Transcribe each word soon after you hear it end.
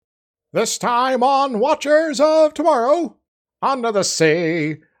This time on Watchers of Tomorrow. Under the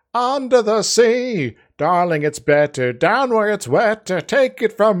sea, under the sea. Darling, it's better down where it's wetter. Take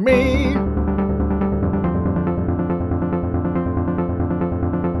it from me.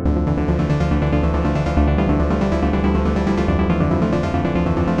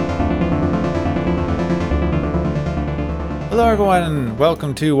 Hello everyone, and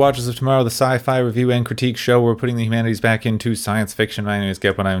welcome to Watchers of Tomorrow, the sci-fi review and critique show where we're putting the humanities back into science fiction. My name is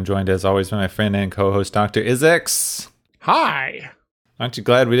Gip, and I'm joined as always by my friend and co-host Dr. Izix. Hi. Aren't you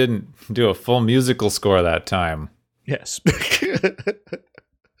glad we didn't do a full musical score that time? Yes.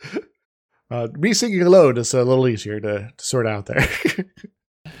 Me singing alone is a little easier to sort out there.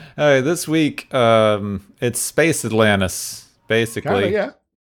 Alright, this week, it's Space Atlantis, basically. Kinda, yeah.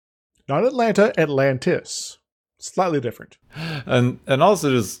 Not Atlanta, Atlantis. Slightly different. And also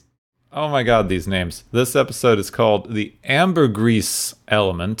just, oh my god, these names. This episode is called the Ambergris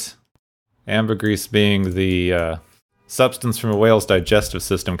Element. Ambergris being the substance from a whale's digestive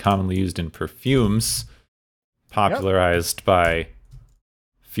system commonly used in perfumes, popularized by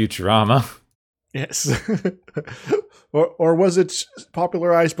Futurama. Yes. or was it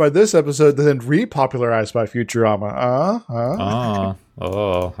popularized by this episode, then repopularized by Futurama?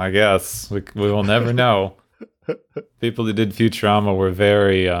 Oh, I guess. We will never know. People who did Futurama were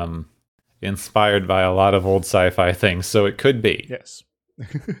very inspired by a lot of old sci-fi things, so it could be. Yes.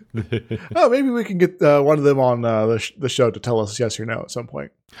 Oh, maybe we can get one of them on the show to tell us yes or no at some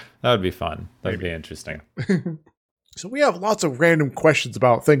point. That would be fun. That would be interesting. So we have lots of random questions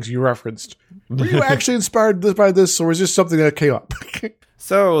about things you referenced. Were you actually inspired by this, or was this something that came up?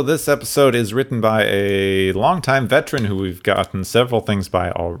 So this episode is written by a longtime veteran who we've gotten several things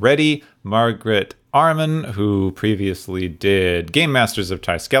by already, Margaret Arman, who previously did Game Masters of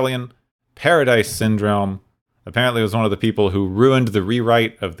Triskelion, Paradise Syndrome, apparently was one of the people who ruined the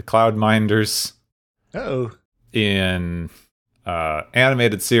rewrite of the Cloudminders in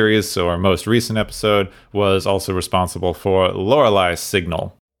animated series, so our most recent episode was also responsible for Lorelei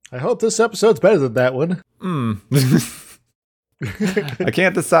Signal. I hope this episode's better than that one. I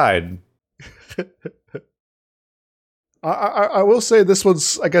can't decide. I will say this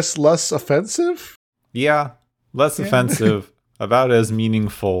one's, I guess, less offensive. Yeah, less offensive, about as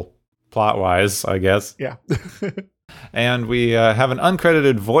meaningful plot-wise, I guess. Yeah. And we have an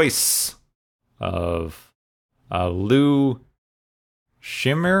uncredited voice of Lou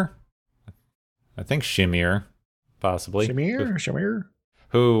Schimmer. I think Schimmer, possibly. Schimmer.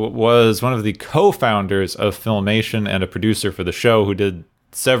 Who was one of the co-founders of Filmation and a producer for the show, who did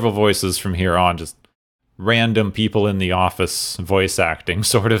several voices from here on, just random people in the office voice acting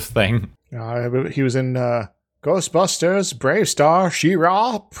sort of thing. He was in Ghostbusters, Brave Star,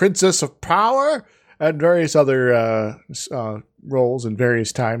 She-Ra, Princess of Power, and various other roles in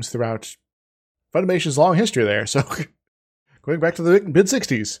various times throughout Funimation's long history there. So going back to the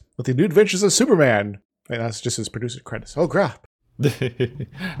mid-60s with the New Adventures of Superman. And that's just his producer credits. Oh, crap. I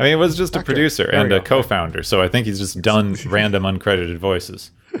mean, it was just a producer and a co-founder, so I think he's just done random uncredited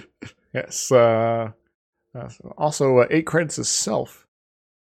voices. Yes. Also, 8 credits as Self.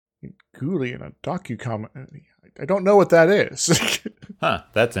 Ghoulie in a docu-comedy. I don't know what that is. Huh,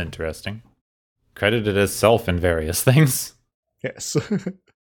 that's interesting. Credited as Self in various things. Yes.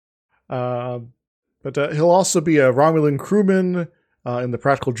 But he'll also be a Romulan crewman in The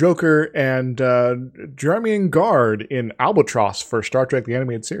Practical Joker, and Jeremian Guard in Albatross for Star Trek The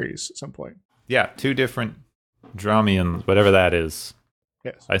Animated Series at some point. Yeah, 2 different Dromians, whatever that is.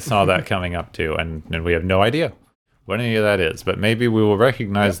 Yes. I saw that coming up too, and we have no idea what any of that is, but maybe we will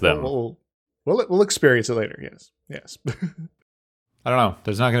recognize them. We'll experience it later, yes. I don't know.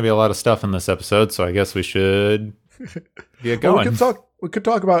 There's not going to be a lot of stuff in this episode, so I guess we should get going. We could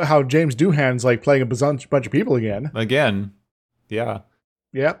talk about how James Doohan's like playing a bunch of people again. Yeah.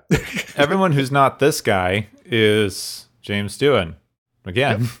 Yep. Everyone who's not this guy is James Doohan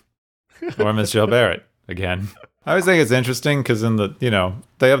again. Yep. Or Michelle Barrett again. I always think it's interesting because in the,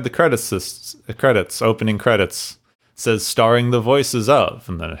 they have the credits, opening credits, says starring the voices of,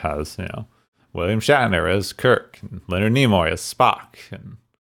 and then it has, William Shatner as Kirk, and Leonard Nimoy as Spock, and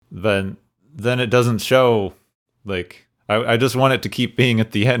then it doesn't show, like, I just want it to keep being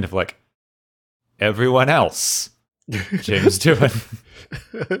at the end of, like, everyone else. James Doohan.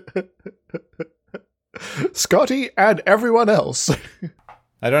 Scotty and everyone else.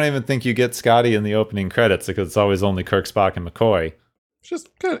 I don't even think you get Scotty in the opening credits because it's always only Kirk, Spock, and McCoy. It's just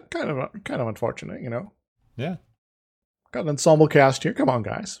kind of unfortunate, Yeah. Got an ensemble cast here. Come on,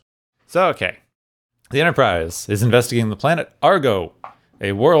 guys. So, okay. The Enterprise is investigating the planet Argo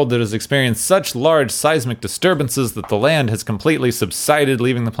A world that has experienced such large seismic disturbances that the land has completely subsided,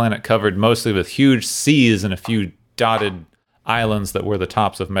 leaving the planet covered mostly with huge seas and a few dotted islands that were the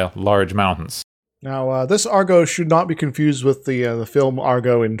tops of large mountains. Now, this Argo should not be confused with the film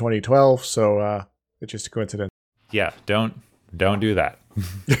Argo in 2012, so it's just a coincidence. Yeah, don't do that.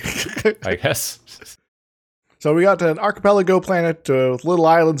 I guess. So we got an archipelago planet with little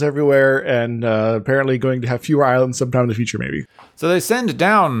islands everywhere, and apparently going to have fewer islands sometime in the future, maybe. So they send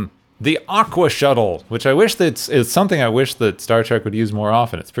down the Aqua Shuttle, which I wish it's something I wish that Star Trek would use more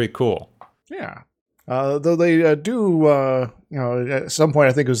often. It's pretty cool. Yeah. Though they do, at some point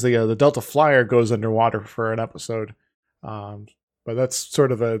I think it was the Delta Flyer goes underwater for an episode. But that's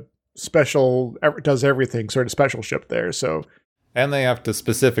sort of a special, does everything sort of special ship there, so... And they have to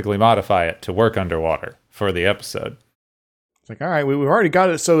specifically modify it to work underwater for the episode. It's like, all right, we've already got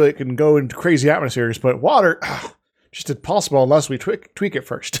it so it can go into crazy atmospheres, but water, just impossible unless we tweak it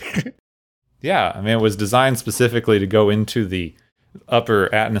first. Yeah, I mean, it was designed specifically to go into the upper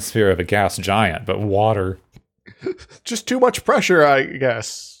atmosphere of a gas giant, but water... Just too much pressure, I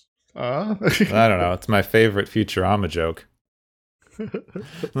guess. I don't know, it's my favorite Futurama joke.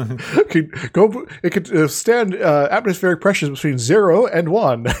 It could stand atmospheric pressures between 0 and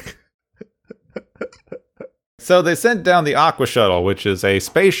 1. So they sent down the Aqua Shuttle, which is a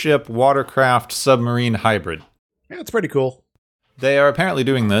spaceship watercraft submarine hybrid. Yeah, it's pretty cool. They are apparently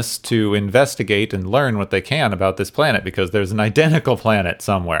doing this to investigate and learn what they can about this planet, because there's an identical planet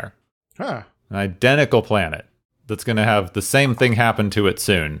somewhere. Huh. An identical planet that's going to have the same thing happen to it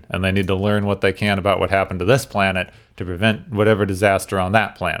soon, and they need to learn what they can about what happened to this planet to prevent whatever disaster on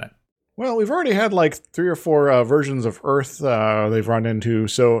that planet. Well, we've already had like 3 or 4 versions of Earth they've run into,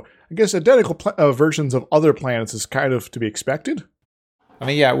 so I guess identical versions of other planets is kind of to be expected. I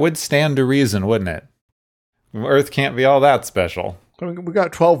mean, yeah, it would stand to reason, wouldn't it? Earth can't be all that special. I mean, we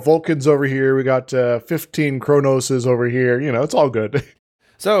got 12 Vulcans over here, we got 15 Cronoses over here, it's all good.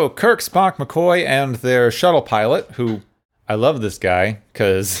 So, Kirk, Spock, McCoy, and their shuttle pilot, who, I love this guy,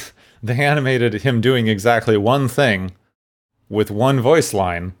 because they animated him doing exactly one thing with one voice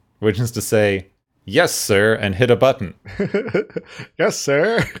line, which is to say, "Yes, sir," and hit a button. Yes,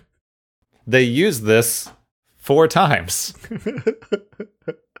 sir. They used this 4 times.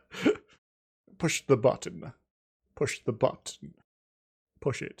 Push the button. Push the button.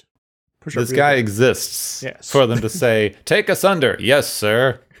 Push it. This guy exists for them to say, "Take us under." "Yes,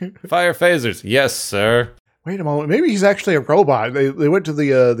 sir." "Fire phasers." "Yes, sir." Wait a moment. Maybe he's actually a robot. They went to the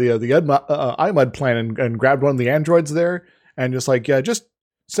IMUD planet and grabbed one of the androids there and just like, yeah, just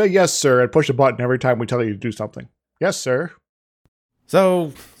say yes, sir, and push a button every time we tell you to do something. Yes, sir.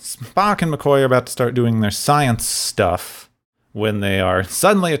 So Spock and McCoy are about to start doing their science stuff when they are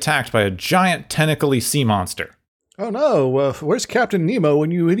suddenly attacked by a giant tentacly sea monster. Oh no, where's Captain Nemo when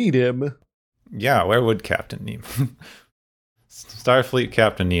you need him? Yeah, where would Captain Nemo? Starfleet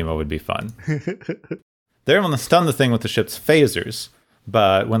Captain Nemo would be fun. They're able to stun the thing with the ship's phasers,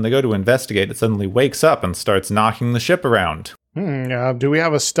 but when they go to investigate, it suddenly wakes up and starts knocking the ship around. Do we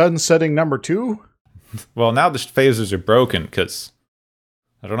have a stun setting number 2? Well, now the phasers are broken, because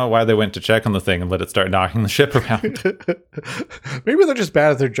I don't know why they went to check on the thing and let it start knocking the ship around. Maybe they're just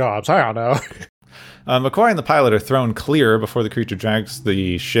bad at their jobs. I don't know. McCoy and the pilot are thrown clear before the creature drags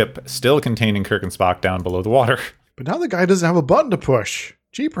the ship, still containing Kirk and Spock, down below the water. But now the guy doesn't have a button to push.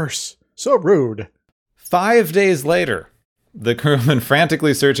 Jeepers. So rude. 5 days later, the crew have been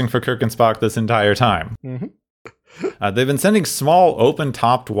frantically searching for Kirk and Spock this entire time. Mm-hmm. They've been sending small,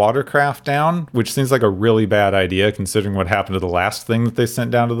 open-topped watercraft down, which seems like a really bad idea considering what happened to the last thing that they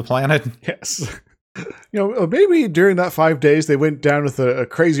sent down to the planet. Yes. Maybe during that 5 days they went down with a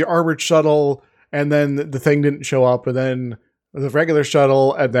crazy armored shuttle, and then the thing didn't show up, and then the regular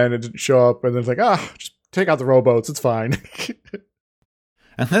shuttle, and then it didn't show up, and then it's like, just take out the rowboats, it's fine.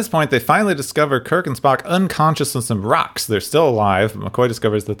 At this point, they finally discover Kirk and Spock unconscious on some rocks. They're still alive, but McCoy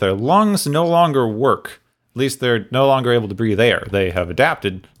discovers that their lungs no longer work. At least they're no longer able to breathe air. They have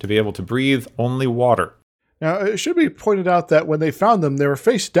adapted to be able to breathe only water. Now, it should be pointed out that when they found them, they were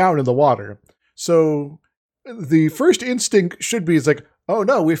face down in the water. So the first instinct should be, it's like, oh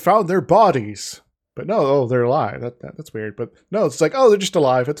no, we found their bodies. But no, they're alive. That's weird. But no, it's like, they're just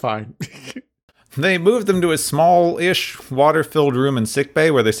alive. It's fine. They moved them to a small-ish water-filled room in sickbay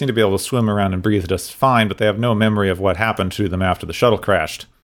where they seem to be able to swim around and breathe just fine, but they have no memory of what happened to them after the shuttle crashed.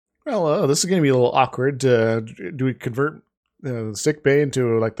 Well, this is going to be a little awkward. Do we convert the sickbay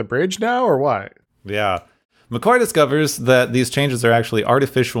into like the bridge now, or what? Yeah. McCoy discovers that these changes are actually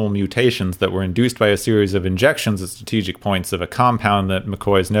artificial mutations that were induced by a series of injections at strategic points of a compound that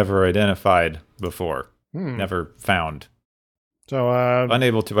McCoy's never identified before. Never found. So,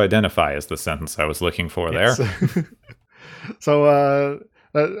 unable to identify is the sentence I was looking for there. So,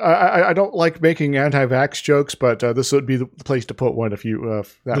 I don't like making anti-vax jokes, but this would be the place to put one if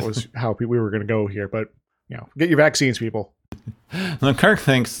that was how we were going to go here. But, get your vaccines, people. Now, Kirk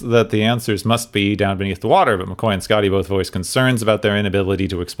thinks that the answers must be down beneath the water, but McCoy and Scotty both voice concerns about their inability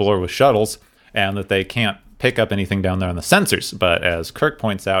to explore with shuttles and that they can't pick up anything down there on the sensors. But as Kirk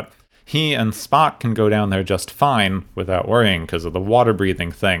points out, he and Spock can go down there just fine without worrying because of the water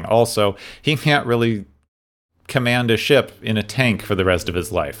breathing thing. Also, he can't really command a ship in a tank for the rest of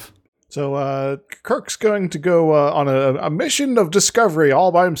his life. So Kirk's going to go on a mission of discovery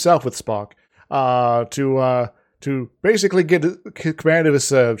all by himself with Spock to basically get command of his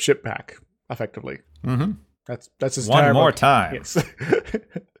ship back effectively. Mm-hmm. That's his one more time. Yes.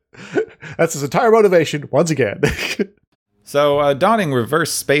 That's his entire motivation once again. So, donning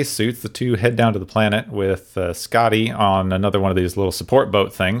reverse spacesuits, the two head down to the planet with Scotty on another one of these little support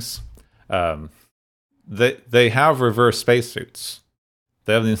boat things. They have reverse spacesuits.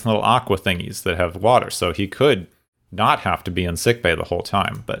 They have these little aqua thingies that have water, so he could not have to be in sickbay the whole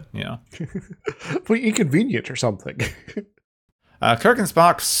time, but, Well, inconvenient or something. Kirk and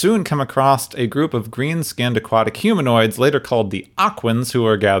Spock soon come across a group of green-skinned aquatic humanoids, later called the Aquans, who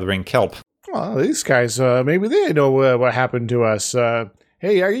are gathering kelp. Well, these guys, maybe they know what happened to us.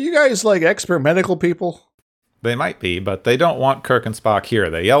 Hey, are you guys like expert medical people? They might be, but they don't want Kirk and Spock here.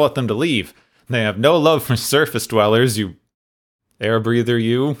 They yell at them to leave. They have no love for surface dwellers, you air breather,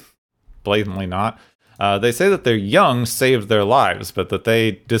 you. Blatantly not. They say that their young saved their lives, but that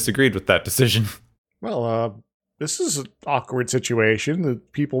they disagreed with that decision. Well, this is an awkward situation. The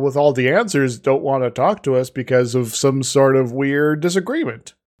people with all the answers don't want to talk to us because of some sort of weird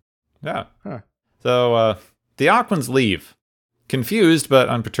disagreement. Yeah. Huh. So, the Aquans leave. Confused but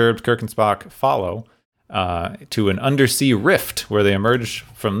unperturbed, Kirk and Spock follow to an undersea rift where they emerge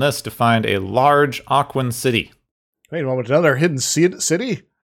from this to find a large Aquan city. Wait a moment, another hidden city?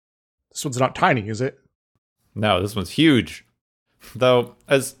 This one's not tiny, is it? No, this one's huge. Though,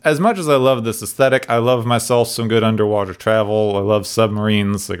 as much as I love this aesthetic, I love myself some good underwater travel. I love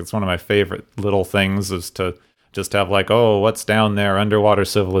submarines. Like, it's one of my favorite little things is to just have like, oh, what's down there, underwater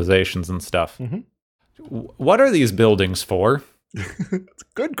civilizations and stuff. Mm-hmm. What are these buildings for? That's a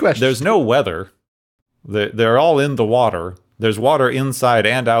good question. There's no weather. They're all in the water. There's water inside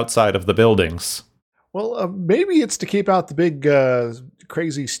and outside of the buildings. Well, maybe it's to keep out the big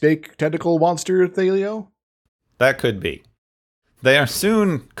crazy snake tentacle monster, Thalio? That could be. They are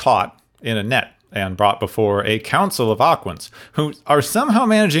soon caught in a net and brought before a council of Aquans, who are somehow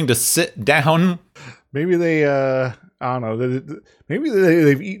managing to sit down. Maybe they, I don't know, maybe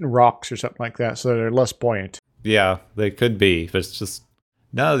they've eaten rocks or something like that, so they're less buoyant. Yeah, they could be. But it's just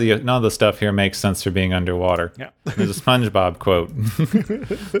none of the stuff here makes sense for being underwater. Yeah. There's a SpongeBob quote.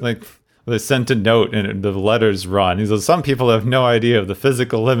 Like, they sent a note and the letters run. He says, some people have no idea of the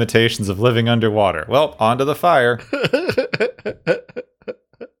physical limitations of living underwater. Well, onto the fire.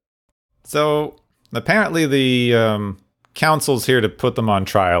 So, apparently the council's here to put them on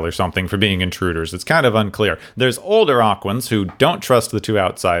trial or something for being intruders. It's kind of unclear. There's older Aquans who don't trust the two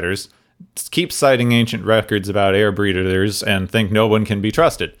outsiders, keep citing ancient records about air breeders, and think no one can be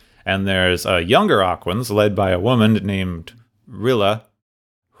trusted. And there's younger Aquans, led by a woman named Rilla,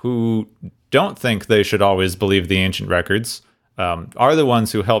 who don't think they should always believe the ancient records, are the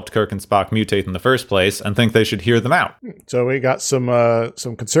ones who helped Kirk and Spock mutate in the first place, and think they should hear them out. So we got some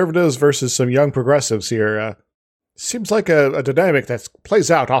conservatives versus some young progressives here. Seems like a dynamic that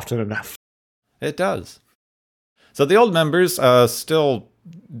plays out often enough. It does. So the old members still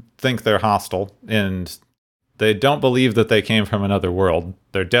think they're hostile, and they don't believe that they came from another world.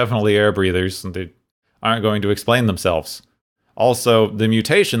 They're definitely air breathers, and they aren't going to explain themselves. Also, the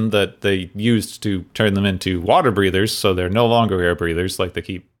mutation that they used to turn them into water breathers, so they're no longer air breathers like they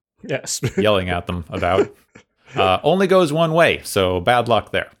keep yelling at them about, only goes one way, so bad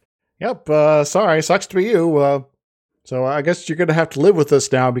luck there. Yep, sorry, sucks to be you. So I guess you're going to have to live with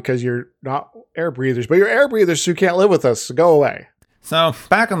us now because you're not air breathers, but you're air breathers, so you can't live with us, so go away. So,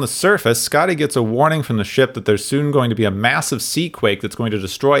 back on the surface, Scotty gets a warning from the ship that there's soon going to be a massive sea quake that's going to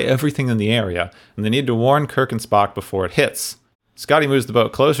destroy everything in the area, and they need to warn Kirk and Spock before it hits. Scotty moves the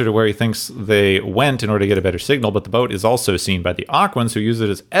boat closer to where he thinks they went in order to get a better signal, but the boat is also seen by the Aquans, who use it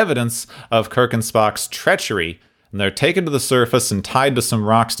as evidence of Kirk and Spock's treachery, and they're taken to the surface and tied to some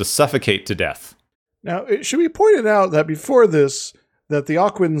rocks to suffocate to death. Now, it should be pointed out that before this, that the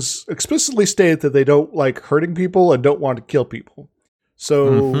Aquans explicitly state that they don't like hurting people and don't want to kill people.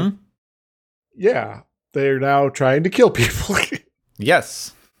 So, yeah, they're now trying to kill people.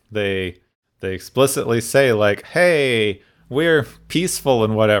 Yes, they explicitly say, like, hey, we're peaceful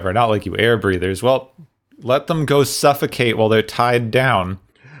and whatever, not like you air breathers. Well, let them go suffocate while they're tied down.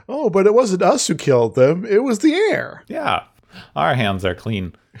 Oh, but it wasn't us who killed them. It was the air. Yeah, our hands are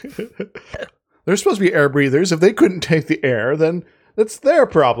clean. They're supposed to be air breathers. If they couldn't take the air, then that's their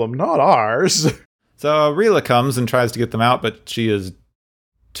problem, not ours. So Rila comes and tries to get them out, but she is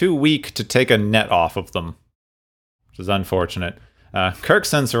too weak to take a net off of them, which is unfortunate. Kirk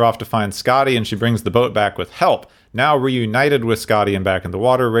sends her off to find Scotty, and she brings the boat back with help. Now reunited with Scotty and back in the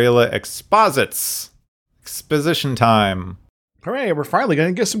water, Rayla exposits. Exposition time. Hooray, we're finally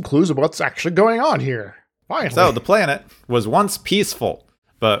going to get some clues of what's actually going on here. Finally. So, the planet was once peaceful,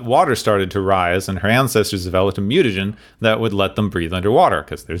 but water started to rise, and her ancestors developed a mutagen that would let them breathe underwater,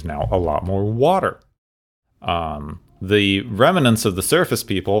 because there's now a lot more water. The remnants of the surface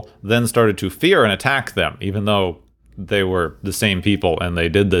people then started to fear and attack them, even though they were the same people, and they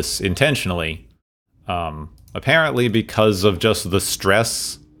did this intentionally. Apparently because of just the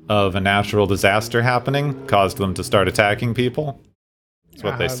stress of a natural disaster happening caused them to start attacking people. That's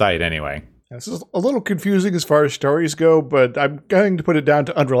what they cite anyway. This is a little confusing as far as stories go, but I'm going to put it down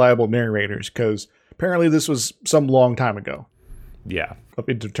to unreliable narrators, because apparently this was some long time ago. Yeah. Up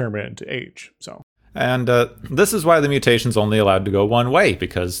indeterminate age, so. And this is why the mutation's only allowed to go one way,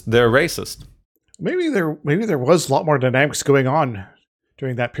 because they're racist. Maybe there was a lot more dynamics going on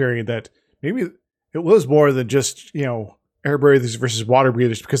during that period, that maybe it was more than just, air breathers versus water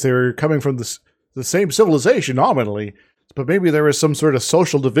breathers, because they were coming from the same civilization nominally, but maybe there was some sort of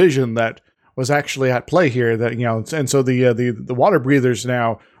social division that was actually at play here, that, and so the water breathers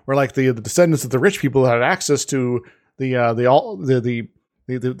now were like the descendants of the rich people that had access to the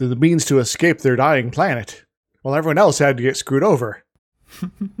means to escape their dying planet, while everyone else had to get screwed over.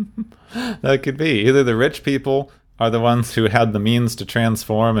 That could be. Either the rich people are the ones who had the means to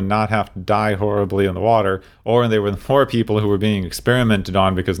transform and not have to die horribly in the water, or they were the poor people who were being experimented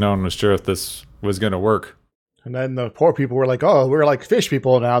on because no one was sure if this was going to work. And then the poor people were like, oh, we're like fish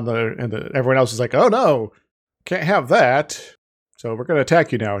people now, and everyone else is like, oh no, can't have that, so we're going to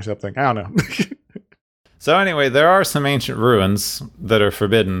attack you now or something. I don't know. So anyway, there are some ancient ruins that are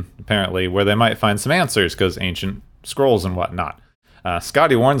forbidden, apparently, where they might find some answers, because ancient scrolls and whatnot.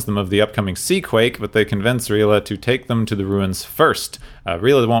 Scotty warns them of the upcoming seaquake, but they convince Rila to take them to the ruins first.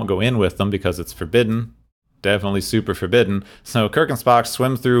 Rila won't go in with them because it's forbidden. Definitely super forbidden. So Kirk and Spock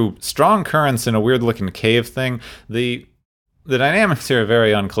swim through strong currents in a weird-looking cave thing. The dynamics here are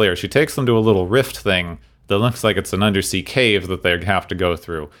very unclear. She takes them to a little rift thing that looks like it's an undersea cave that they have to go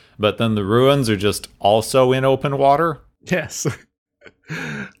through. But then the ruins are just also in open water. Yes.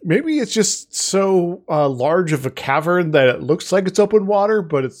 Maybe it's just so large of a cavern that it looks like it's open water,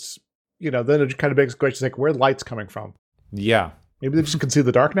 but it's, then it kind of begs the question, like, where are the lights coming from? Yeah. Maybe they just can see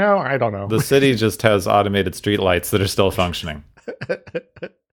the dark now? I don't know. The city just has automated street lights that are still functioning.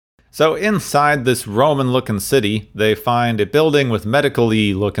 So inside this Roman-looking city, they find a building with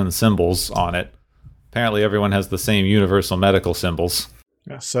medical-y looking symbols on it. Apparently everyone has the same universal medical symbols.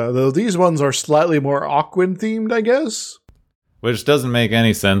 Yeah, so these ones are slightly more Aquan themed, I guess. Which doesn't make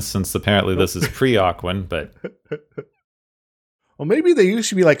any sense, since apparently this is pre-Aquan, but... Well, maybe they used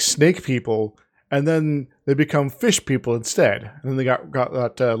to be like snake people, and then they become fish people instead. And then they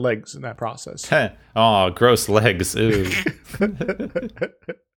got legs in that process. Oh, gross legs. Ew.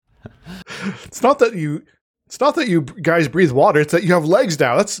 It's not that you guys breathe water, it's that you have legs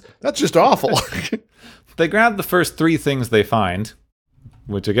now. That's just awful. They grab the first three things they find,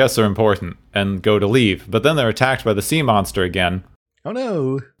 which I guess are important, and go to leave. But then they're attacked by the sea monster again. Oh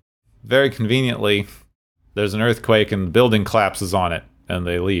no. Very conveniently, there's an earthquake and the building collapses on it, and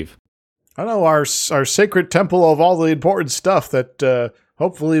they leave. I know, our sacred temple of all the important stuff that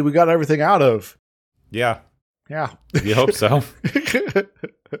hopefully we got everything out of. Yeah. Yeah. You hope so.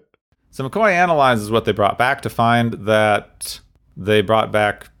 So McCoy analyzes what they brought back to find that they brought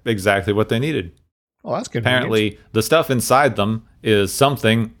back exactly what they needed. Oh, that's good. Apparently, the stuff inside them is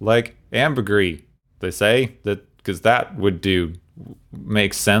something like ambergris. They say that because that would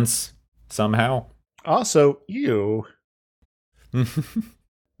make sense somehow. Also, you.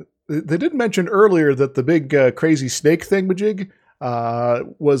 They did mention earlier that the big crazy snake thingamajig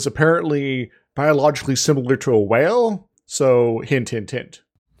was apparently biologically similar to a whale. So hint, hint, hint.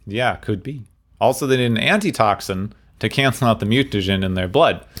 Yeah, could be. Also, they need an antitoxin to cancel out the mutagen in their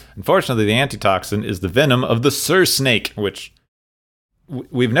blood. Unfortunately, the antitoxin is the venom of the Sur Snake, which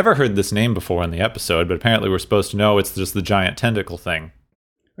we've never heard this name before in the episode, but apparently we're supposed to know it's just the giant tentacle thing.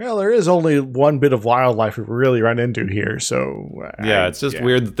 Well, there is only one bit of wildlife we really run into here, so... it's just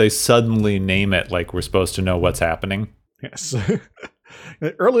weird that they suddenly name it like we're supposed to know what's happening. Yes.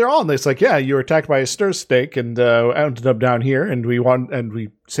 Earlier on, it's like, yeah, you were attacked by a stir snake and ended up down here, and we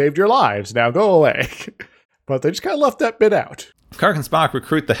saved your lives. Now go away. But they just kind of left that bit out. Kirk and Spock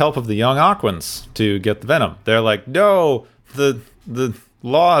recruit the help of the young Aquans to get the venom. They're like, no, the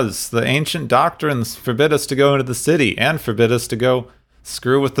laws, the ancient doctrines forbid us to go into the city and forbid us to go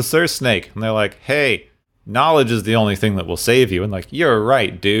screw with the Sir Snake. And they're like, hey, knowledge is the only thing that will save you. And like, you're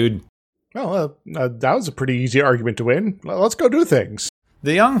right, dude. Well, that was a pretty easy argument to win. Let's go do things.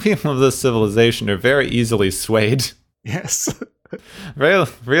 The young people of this civilization are very easily swayed. Yes.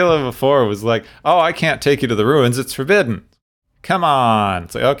 Rayla before was like, oh, I can't take you to the ruins. It's forbidden. Come on.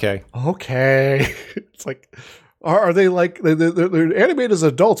 It's like, okay. Okay. It's like, are they like, they're animated as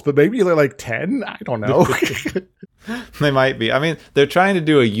adults, but maybe they're like 10? I don't know. They might be. I mean, they're trying to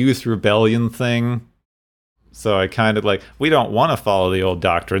do a youth rebellion thing. So I kind of like, we don't want to follow the old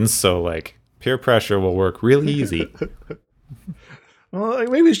doctrines. So like, peer pressure will work really easy. Well,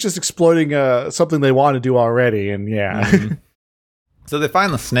 maybe it's just exploiting something they want to do already. And yeah. Mm-hmm. So they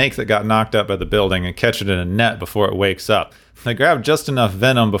find the snake that got knocked up by the building and catch it in a net before it wakes up. They grab just enough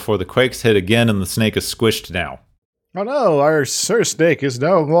venom before the quakes hit again and the snake is squished now. Oh no, our Sir Snake is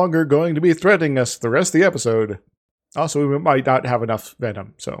no longer going to be threatening us the rest of the episode. Also, we might not have enough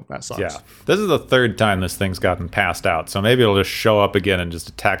venom, so that sucks. Yeah, this is the third time this thing's gotten passed out, so maybe it'll just show up again and just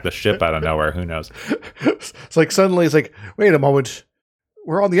attack the ship out of nowhere. Who knows? It's like suddenly it's like, wait a moment.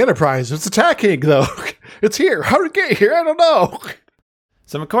 We're on the Enterprise. It's attacking, though. It's here. How did it get here? I don't know.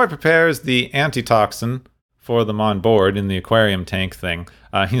 So McCoy prepares the antitoxin for them on board in the aquarium tank thing.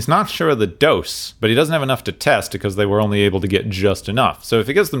 He's not sure of the dose, but he doesn't have enough to test because they were only able to get just enough. So if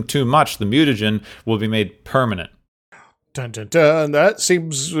he gives them too much, the mutagen will be made permanent. Dun, dun, dun. That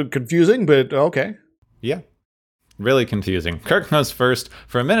seems confusing, but okay. Yeah. Really confusing. Kirk knows first.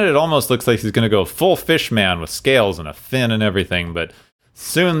 For a minute, it almost looks like he's going to go full fish man with scales and a fin and everything, but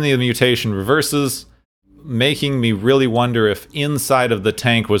soon the mutation reverses, making me really wonder if inside of the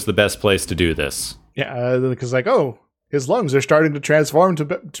tank was the best place to do this. Yeah, because like, oh, his lungs are starting to transform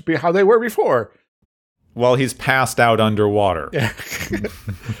to be how they were before. Well, he's passed out underwater.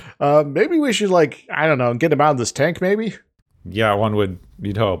 Yeah. Maybe we should, like, I don't know, get him out of this tank, maybe? Yeah,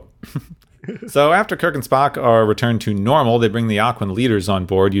 you'd hope. So after Kirk and Spock are returned to normal, they bring the Aquan leaders on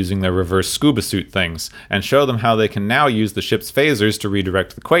board using their reverse scuba suit things, and show them how they can now use the ship's phasers to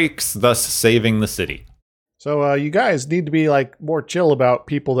redirect the quakes, thus saving the city. So you guys need to be like more chill about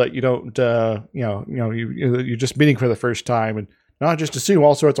people that you don't, you're just meeting for the first time, and not just assume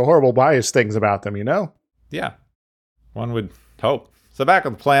all sorts of horrible biased things about them, you know? Yeah, one would hope. So back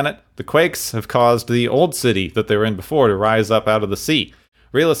on the planet, the quakes have caused the old city that they were in before to rise up out of the sea.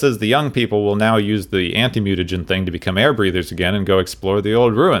 Rayla says the young people will now use the anti-mutagen thing to become air breathers again and go explore the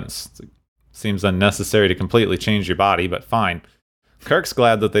old ruins. Seems unnecessary to completely change your body, but fine. Kirk's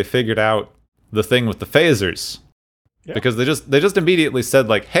glad that they figured out the thing with the phasers. Yeah. Because they just immediately said,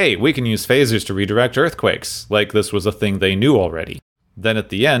 like, hey, we can use phasers to redirect earthquakes. Like this was a thing they knew already. Then at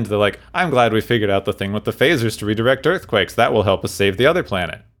the end, they're like, I'm glad we figured out the thing with the phasers to redirect earthquakes. That will help us save the other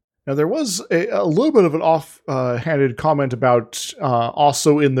planet. Now, there was a little bit of an off-handed comment about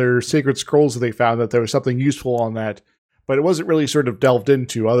also in their sacred scrolls that they found that there was something useful on that, but it wasn't really sort of delved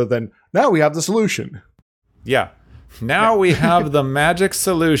into other than, now we have the solution. Yeah. Now we have the magic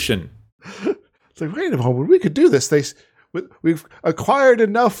solution. It's like, wait a moment, we could do this. We've acquired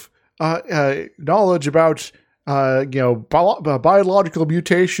enough knowledge about biological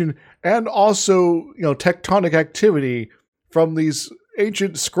mutation and also tectonic activity from these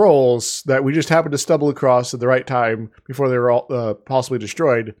ancient scrolls that we just happened to stumble across at the right time before they were all possibly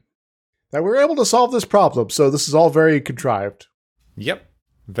destroyed, that we're able to solve this problem. So this is all very contrived. Yep.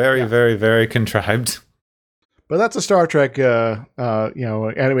 Very, very, very contrived. But that's a Star Trek,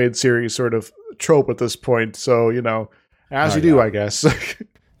 animated series sort of trope at this point. So, as you do, I guess.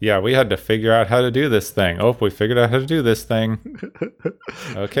 Yeah, we had to figure out how to do this thing. Oh, we figured out how to do this thing.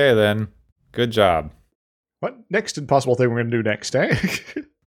 Okay, then. Good job. What next impossible thing we're going to do next, eh?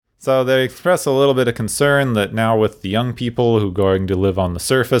 So they express a little bit of concern that now with the young people who are going to live on the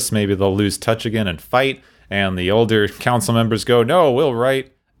surface, maybe they'll lose touch again and fight. And the older council members go, no, we'll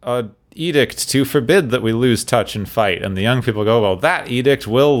write an edict to forbid that we lose touch and fight. And the young people go, well, that edict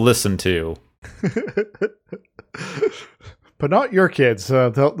we'll listen to. But not your kids.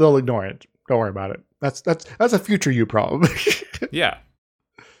 They'll ignore it. Don't worry about it. That's a future you problem. Yeah.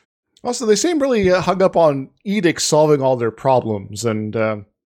 Also, they seem really hung up on edicts solving all their problems, and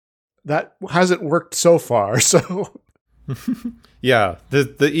that hasn't worked so far. So, yeah,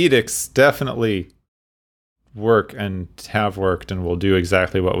 the edicts definitely work and have worked and will do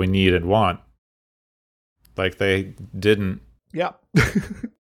exactly what we need and want. Like they didn't Yeah.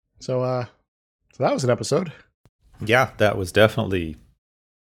 So that was an episode. Yeah, that was definitely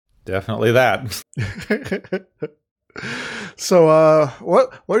that. So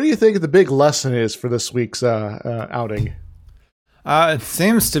what do you think the big lesson is for this week's outing? It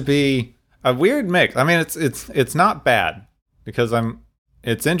seems to be a weird mix. I mean, it's not bad because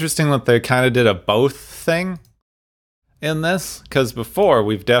it's interesting that they kind of did a both thing in this, because before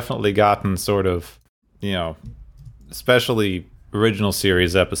we've definitely gotten sort of, especially original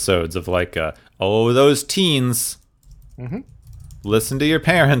series episodes of like, those teens, listen to your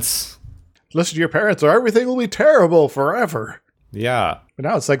parents. Listen to your parents or everything will be terrible forever. Yeah. But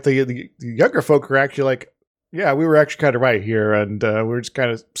now it's like the younger folk are actually like, yeah, we were actually kind of right here, and we're just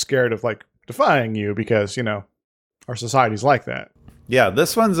kind of scared of like defying you because, our society's like that. Yeah,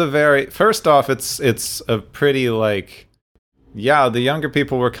 this one's first off, it's a pretty like, yeah, the younger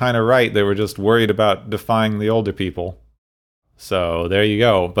people were kind of right. They were just worried about defying the older people. So there you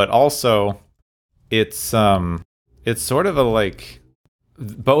go. But also, it's sort of a like,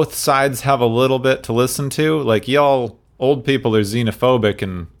 both sides have a little bit to listen to. Like, y'all old people are xenophobic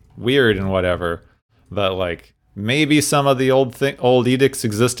and weird and whatever, but like maybe some of the old edicts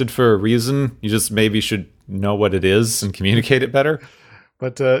existed for a reason. You just maybe should know what it is and communicate it better.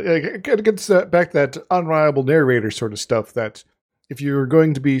 But it gets back that unreliable narrator sort of stuff, that if you're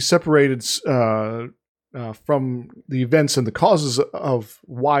going to be separated from the events and the causes of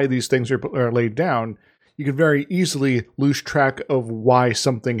why these things are laid down, you can very easily lose track of why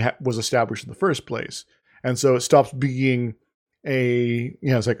something was established in the first place. And so it stops being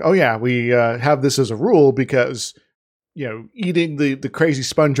it's like, oh yeah, we have this as a rule because, eating the crazy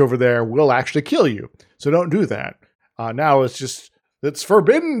sponge over there will actually kill you. So don't do that. Now it's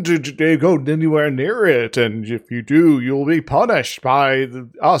forbidden to go anywhere near it. And if you do, you'll be punished by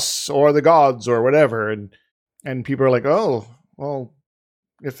us or the gods or whatever. And people are like, oh, well,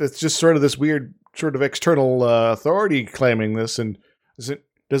 if it's just sort of this weird sort of external authority claiming this, and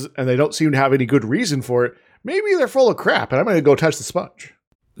and they don't seem to have any good reason for it, maybe they're full of crap, and I'm going to go touch the sponge.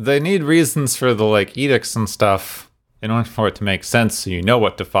 They need reasons for the like edicts and stuff in order for it to make sense, so you know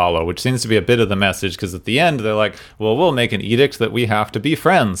what to follow, which seems to be a bit of the message, because at the end they're like, well, we'll make an edict that we have to be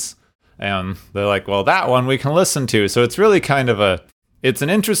friends. And they're like, well, that one we can listen to. So it's really kind of it's an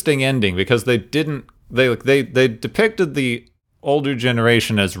interesting ending, because they depicted the older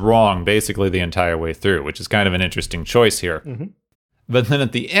generation as wrong basically the entire way through, which is kind of an interesting choice here. Mm-hmm. But then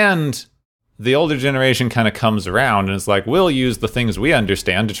at the end, the older generation kind of comes around and is like, we'll use the things we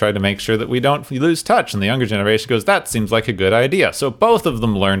understand to try to make sure that we don't lose touch. And the younger generation goes, that seems like a good idea. So both of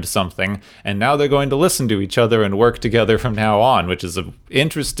them learned something, and now they're going to listen to each other and work together from now on, which is a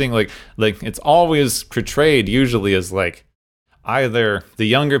interesting, like it's always portrayed usually as like, either the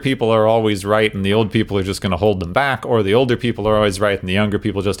younger people are always right and the old people are just going to hold them back, or the older people are always right and the younger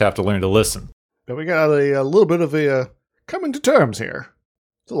people just have to learn to listen. But we got a little bit of a coming to terms here.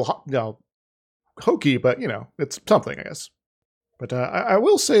 It's a little, hokey, but it's something, I guess. But I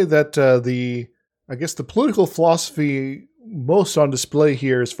will say that the political philosophy most on display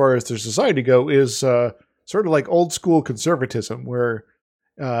here, as far as their society go, is sort of like old school conservatism, where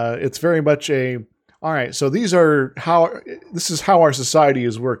it's very much all right, so this is how our society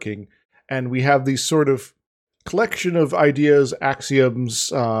is working, and we have these sort of collection of ideas,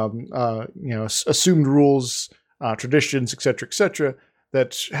 axioms, assumed rules, traditions, etc.,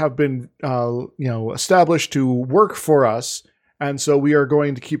 that have been, established to work for us, and so we are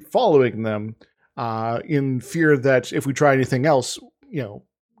going to keep following them, in fear that if we try anything else,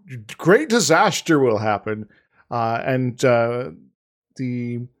 great disaster will happen,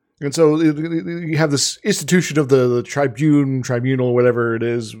 And so you have this institution of the tribunal, whatever it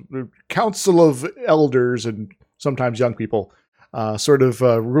is, council of elders and sometimes young people, sort of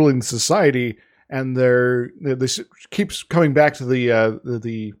ruling the society, and this keeps coming back to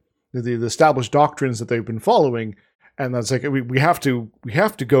the established doctrines that they've been following, and that's like we have to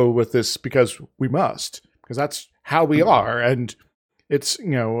go with this because we must, because that's how we are, and it's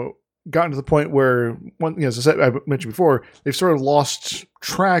gotten to the point where, as I mentioned before, they've sort of lost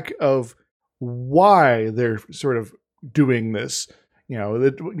track of why they're sort of doing this.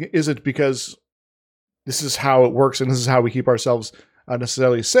 Is it because this is how it works and this is how we keep ourselves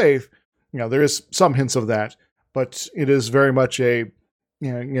necessarily safe? There is some hints of that, but it is very much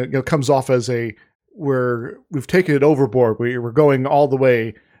comes off as we've taken it overboard. We're going all the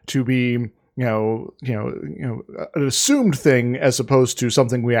way to be an assumed thing as opposed to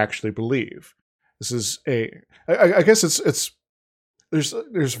something we actually believe. This is I guess it's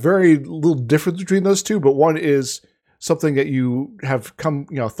there's very little difference between those two, but one is something that you have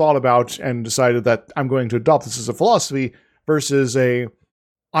thought about and decided that I'm going to adopt this as a philosophy, versus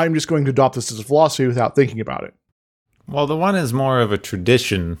I'm just going to adopt this as a philosophy without thinking about it. Well, the one is more of a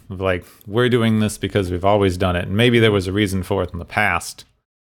tradition of like, we're doing this because we've always done it, and maybe there was a reason for it in the past.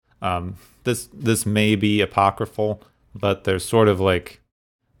 This may be apocryphal, but there's sort of like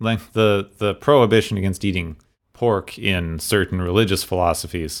the prohibition against eating pork in certain religious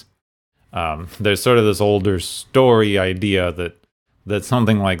philosophies. There's sort of this older story idea that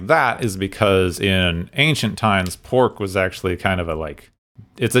something like that is because in ancient times, pork was actually kind of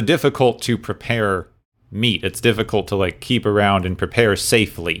it's a difficult to prepare meat. It's difficult to like keep around and prepare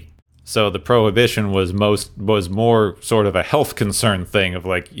safely. So the prohibition was more sort of a health concern thing of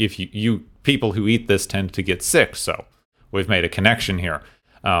like, if you people who eat this tend to get sick. So we've made a connection here.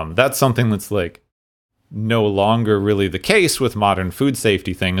 That's something that's like no longer really the case with modern food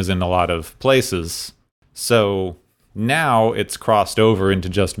safety things in a lot of places. So now it's crossed over into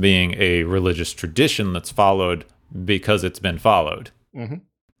just being a religious tradition that's followed because it's been followed. Mm-hmm.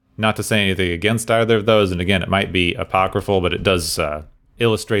 Not to say anything against either of those, and again, it might be apocryphal, but it does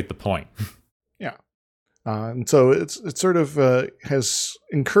illustrate the point. Yeah. And so it sort of has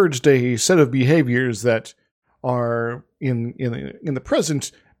encouraged a set of behaviors that are in the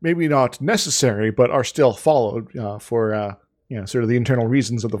present maybe not necessary, but are still followed for sort of the internal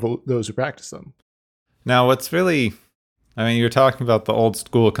reasons of those who practice them. Now, what's really, I mean, you're talking about the old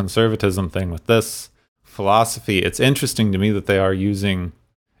school conservatism thing with this philosophy. It's interesting to me that they are using,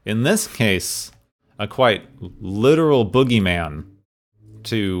 in this case, a quite literal boogeyman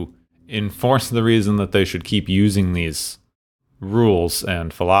to enforce the reason that they should keep using these rules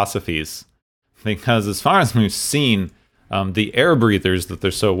and philosophies. Because as far as we've seen, the air breathers that they're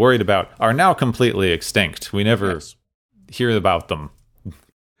so worried about are now completely extinct. We never hear about them.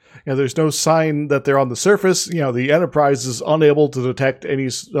 There's no sign that they're on the surface. The Enterprise is unable to detect any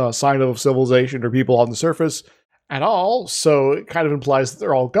sign of civilization or people on the surface at all, so it kind of implies that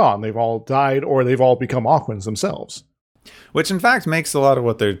they're all gone. They've all died, or they've all become Aquans themselves. Which, in fact, makes a lot of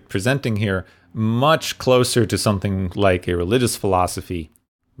what they're presenting here much closer to something like a religious philosophy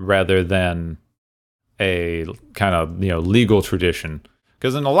rather than a kind of legal tradition.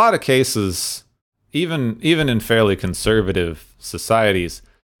 Because in a lot of cases, even in fairly conservative societies,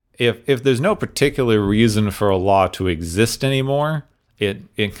 if there's no particular reason for a law to exist anymore,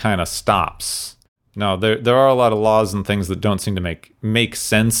 it kind of stops. Now, there are a lot of laws and things that don't seem to make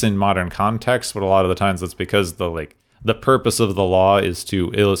sense in modern context, but a lot of the times that's because the purpose of the law is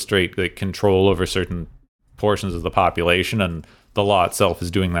to illustrate the control over certain portions of the population, and the law itself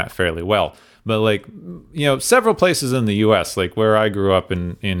is doing that fairly well. But several places in the U.S., like where I grew up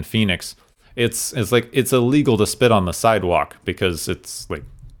in Phoenix, it's illegal to spit on the sidewalk because it's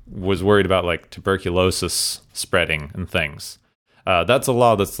was worried about tuberculosis spreading and things. That's a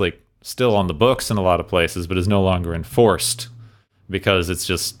law that's still on the books in a lot of places, but is no longer enforced because it's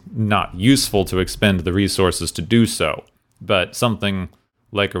just not useful to expend the resources to do so. But something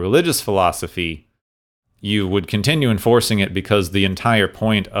like a religious philosophy, you would continue enforcing it because the entire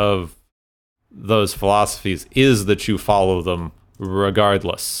point of those philosophies is that you follow them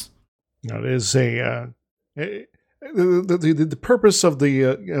regardless. It is the purpose of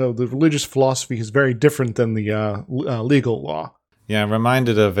the religious philosophy is very different than the legal law. Yeah, I'm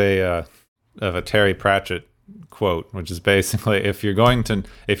reminded of a Terry Pratchett quote, which is basically, if you're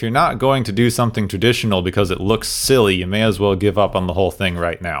not going to do something traditional because it looks silly, you may as well give up on the whole thing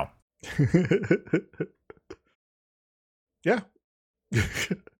right now. Yeah.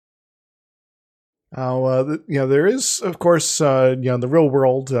 There is, of course, in the real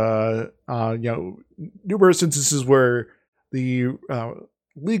world, numerous instances where the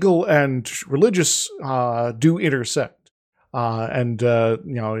legal and religious do intersect. In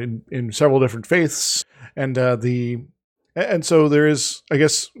several different faiths, and so there is, I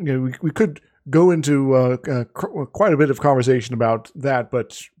guess, we could go into quite a bit of conversation about that,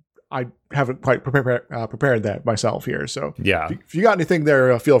 but I haven't quite prepared that myself here. So yeah, if you got anything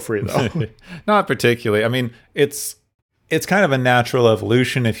there, feel free though. Not particularly. I mean, it's kind of a natural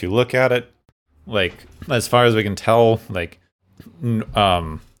evolution if you look at it. As far as we can tell,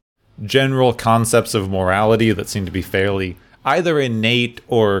 general concepts of morality that seem to be fairly either innate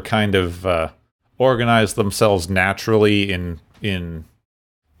or kind of organize themselves naturally in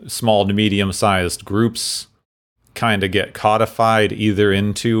small to medium-sized groups kind of get codified either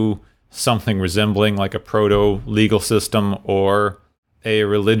into something resembling like a proto-legal system or a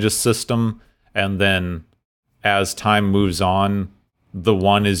religious system, and then as time moves on, the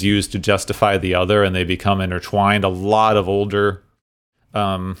one is used to justify the other and they become intertwined. A lot of older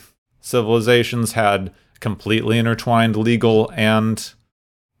civilizations had completely intertwined legal and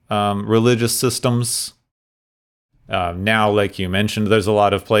religious systems. Now, like you mentioned, there's a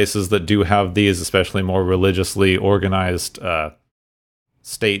lot of places that do have these, especially more religiously organized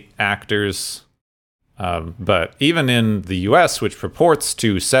state actors. But even in the US, which purports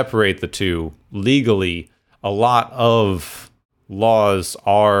to separate the two legally, a lot of laws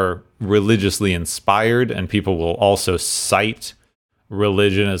are religiously inspired, and people will also cite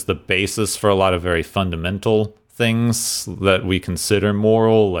religion as the basis for a lot of very fundamental things that we consider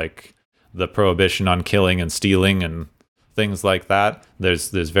moral, like the prohibition on killing and stealing and things like that. There's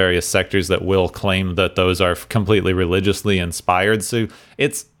various sectors that will claim that those are completely religiously inspired. So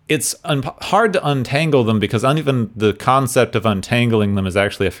it's hard to untangle them, because even the concept of untangling them is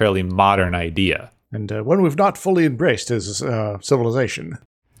actually a fairly modern idea. And one we've not fully embraced is civilization.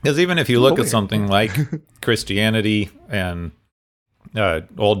 Because even if you look at something like Christianity and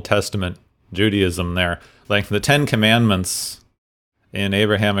Old Testament Judaism there, like the Ten Commandments in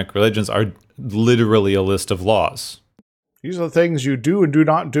Abrahamic religions are literally a list of laws. These are the things you do and do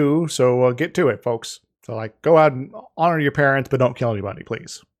not do, so get to it, folks. So, like, go out and honor your parents, but don't kill anybody,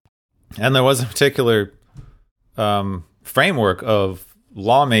 please. And there was a particular framework of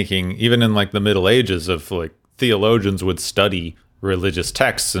lawmaking, even in, like, the Middle Ages, of, like, theologians would study religious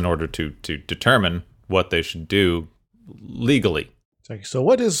texts in order to determine what they should do legally. So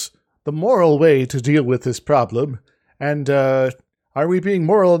what is the moral way to deal with this problem? And are we being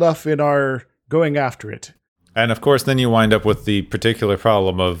moral enough in our going after it? And of course, then you wind up with the particular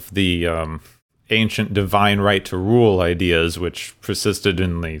problem of the ancient divine right to rule ideas, which persisted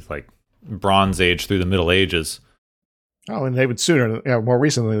in the Bronze Age through the Middle Ages. Oh, and even sooner, more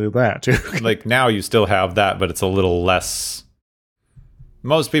recently than that too. Like now, you still have that, but it's a little less.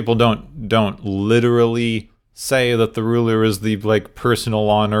 Most people don't literally say that the ruler is the personal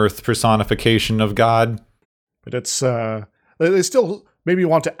on earth personification of God, but it's they still maybe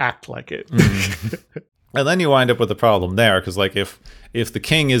want to act like it. Mm-hmm. And then you wind up with a problem there, because if the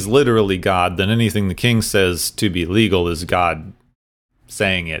king is literally God, then anything the king says to be legal is God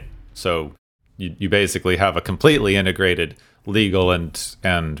saying it. So you basically have a completely integrated legal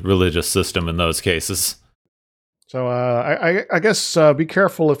and religious system in those cases. So I guess be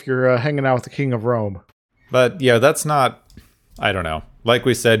careful if you're hanging out with the King of Rome. But yeah, that's not, I don't know. Like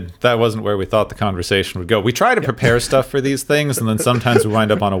we said, that wasn't where we thought the conversation would go. We try to prepare stuff for these things, and then sometimes we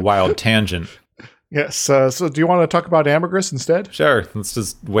wind up on a wild tangent. Yes, so do you want to talk about ambergris instead? Sure, let's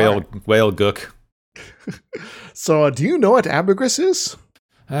just whale gook. So do you know what ambergris is?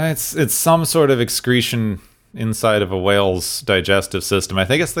 It's some sort of excretion inside of a whale's digestive system. I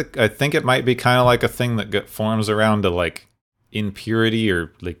think it might be kind of like a thing that forms around a impurity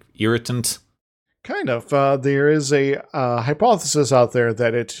or irritant. Kind of. There is a hypothesis out there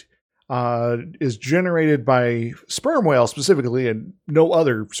that it is generated by sperm whales specifically, and no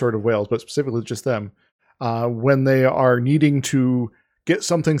other sort of whales, but specifically just them, when they are needing to get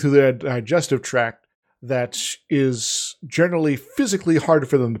something through their digestive tract that is generally physically harder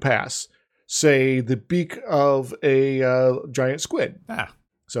for them to pass. Say, the beak of a giant squid.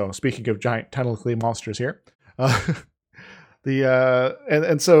 So, speaking of giant tentacly monsters here,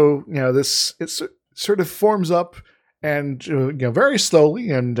 so this it sort of forms up and very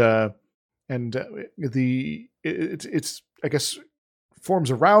slowly, and it's I guess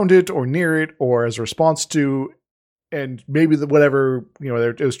forms around it or near it or as a response to, and maybe whatever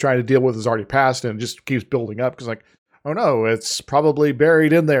it was trying to deal with is already passed, and it just keeps building up because oh no, it's probably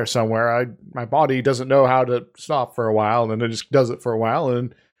buried in there somewhere. My body doesn't know how to stop for a while, and then it just does it for a while,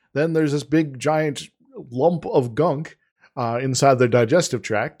 and then there's this big giant lump of gunk inside the digestive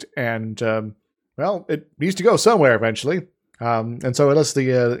tract, and it needs to go somewhere eventually. And so unless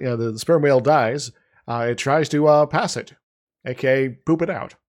the sperm whale dies, it tries to pass it, aka poop it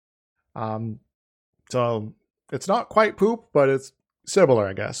out. So it's not quite poop, but it's similar,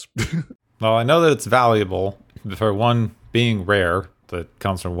 I guess. Well, I know that it's valuable for one being rare, that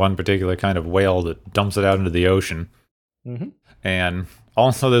comes from one particular kind of whale that dumps it out into the ocean. Mm-hmm. And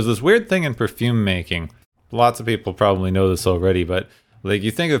also there's this weird thing in perfume making. Lots of people probably know this already, but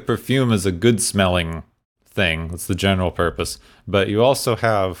you think of perfume as a good smelling thing. That's the general purpose. But you also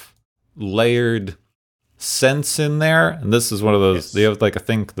have layered scents in there. And this is one of those, yes. They have a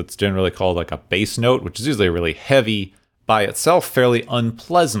thing that's generally called a base note, which is usually a really heavy, by itself, fairly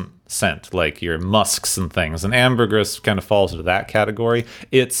unpleasant scent, like your musks and things. And ambergris kind of falls into that category.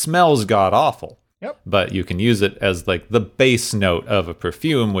 It smells god-awful. Yep. But you can use it as the base note of a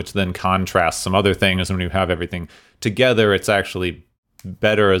perfume, which then contrasts some other things. And when you have everything together, it's actually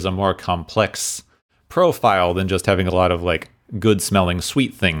better as a more complex profile than just having a lot of good smelling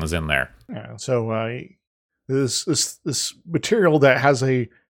sweet things in there. Yeah. So this material that has a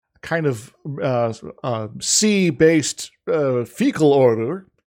kind of sea-based fecal odor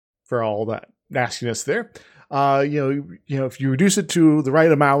for all that nastiness there. If you reduce it to the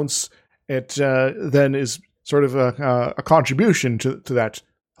right amounts, it then is sort of a contribution to that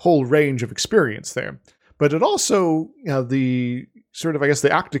whole range of experience there. But it also, the sort of, I guess,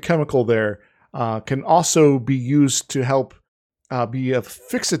 the active chemical there can also be used to help be a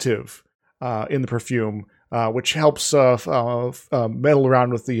fixative in the perfume, which helps meddle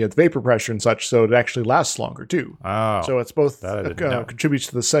around with the vapor pressure and such, so it actually lasts longer too. Oh, so it's both contributes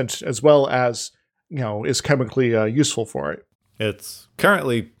to the scent as well as is chemically useful for it. It's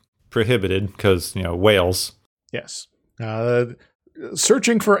currently prohibited because whales. Yes.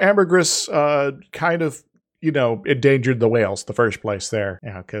 Searching for ambergris kind of endangered the whales in the first place there.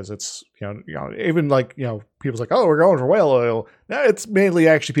 Yeah, because it's even like people's like, oh, we're going for whale oil. No, it's mainly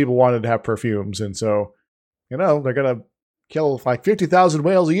actually people wanted to have perfumes, and so they're gonna kill like 50,000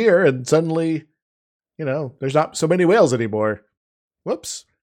 whales a year, and suddenly there's not so many whales anymore. Whoops.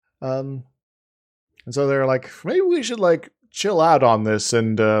 And so they're like, maybe we should like chill out on this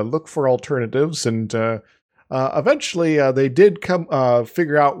and look for alternatives. And eventually, they did come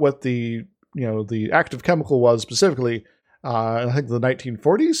figure out what the active chemical was specifically. I think the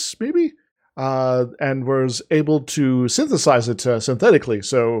 1940s, maybe, and was able to synthesize it synthetically.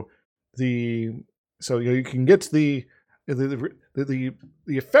 So you can get the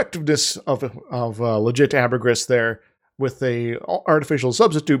effectiveness of legit ambergris there with a artificial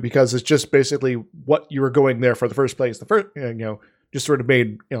substitute, because it's just basically what you were going there for the first place. Just sort of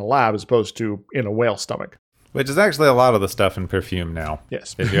made in a lab as opposed to in a whale stomach. Which is actually a lot of the stuff in perfume now.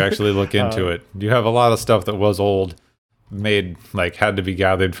 Yes. If you actually look into it. You have a lot of stuff that was old, made, had to be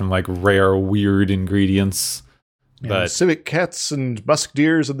gathered from, rare, weird ingredients. But civet cats and musk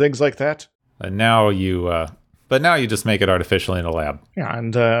deers and things like that. And now you just make it artificially in a lab.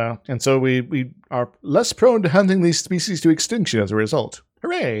 Yeah, and so we are less prone to hunting these species to extinction as a result.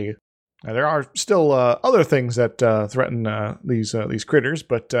 Hooray! There are still other things that threaten these critters,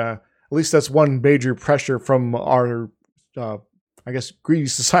 but at least that's one major pressure from our, greedy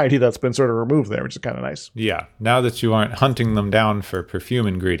society that's been sort of removed there, which is kind of nice. Yeah, now that you aren't hunting them down for perfume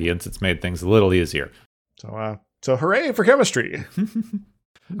ingredients, it's made things a little easier. So hooray for chemistry!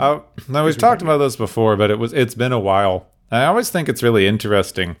 Now we've talked about this before, but it's been a while. I always think it's really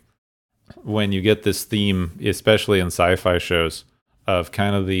interesting when you get this theme, especially in sci-fi shows, of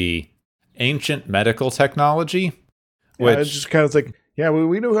kind of the ancient medical technology. Which it's just kind of like,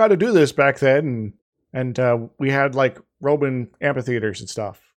 we knew how to do this back then, and we had Roman amphitheaters and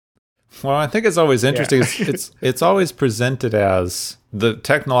stuff. Well, I think it's always interesting. Yeah. It's always presented as the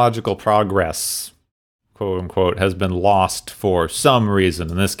technological progress, quote unquote, has been lost for some reason.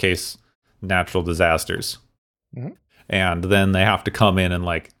 In this case, natural disasters. Mm-hmm. And then they have to come in and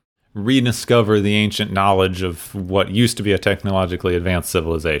rediscover the ancient knowledge of what used to be a technologically advanced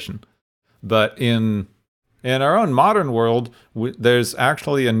civilization. But in our own modern world, there's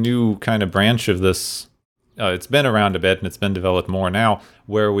actually a new kind of branch of this. It's been around a bit and it's been developed more now,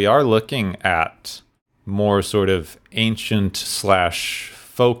 where we are looking at more sort of ancient /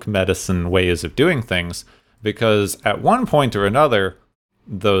 folk medicine ways of doing things, because at one point or another,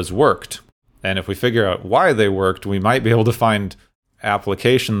 those worked. And if we figure out why they worked, we might be able to find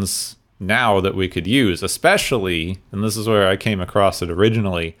applications now that we could use, especially, and this is where I came across it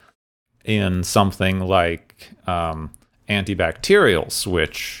originally, in something like antibacterials,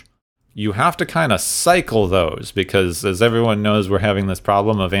 which you have to kind of cycle those, because as everyone knows, we're having this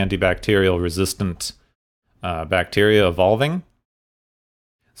problem of antibacterial resistant bacteria evolving.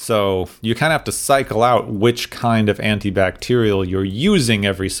 So you kind of have to cycle out which kind of antibacterial you're using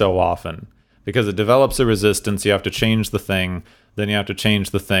every so often, because it develops a resistance. You have to change the thing, then you have to change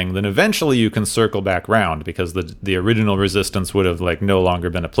the thing, then eventually you can circle back round, because the original resistance would have no longer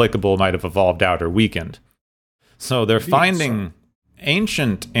been applicable, might have evolved out or weakened. So they're finding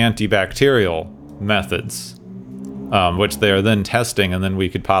ancient antibacterial methods, which they are then testing, and then we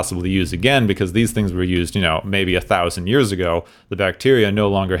could possibly use again, because these things were used, maybe 1,000 years ago. The bacteria no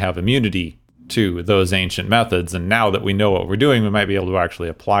longer have immunity to those ancient methods, and now that we know what we're doing, we might be able to actually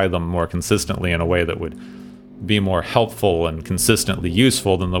apply them more consistently in a way that would be more helpful and consistently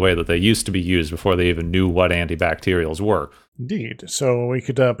useful than the way that they used to be used before they even knew what antibacterials were. Indeed. So we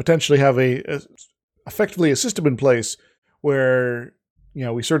could potentially have effectively a system in place where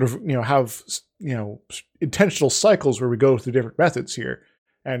we sort of have intentional cycles where we go through different methods here,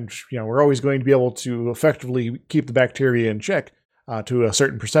 and we're always going to be able to effectively keep the bacteria in check to a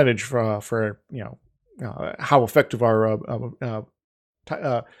certain percentage for how effective our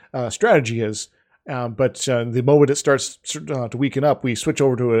strategy is. But the moment it starts to weaken up, we switch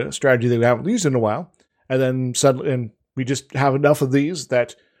over to a strategy that we haven't used in a while, and then suddenly we just have enough of these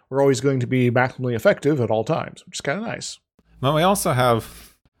that we're always going to be maximally effective at all times, which is kind of nice. Well, we also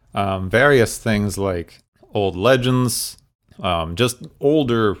have various things like old legends, just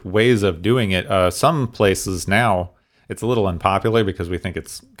older ways of doing it. Some places now, it's a little unpopular because we think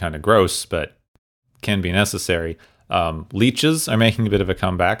it's kind of gross, but can be necessary. Leeches are making a bit of a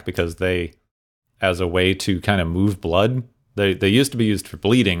comeback because they, as a way to kind of move blood, they used to be used for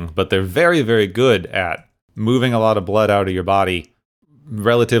bleeding, but they're very, very good at moving a lot of blood out of your body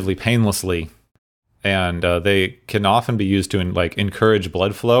relatively painlessly. And they can often be used to encourage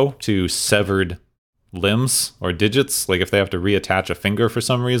blood flow to severed limbs or digits. Like if they have to reattach a finger for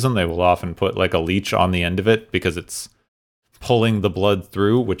some reason, they will often put like a leech on the end of it because it's pulling the blood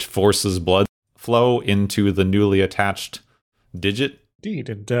through, which forces blood flow into the newly attached digit. Indeed.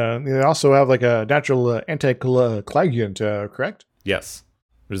 And they also have like a natural anticoagulant, correct? Yes.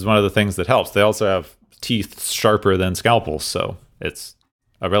 Which is one of the things that helps. They also have teeth sharper than scalpels, so it's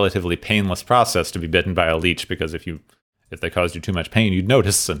a relatively painless process to be bitten by a leech, because if they caused you too much pain, you'd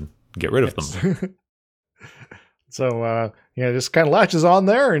notice and get rid of them. So, it just kind of latches on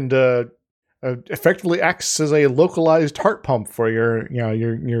there and effectively acts as a localized heart pump for your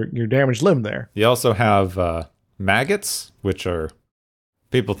damaged limb there. You also have maggots, which are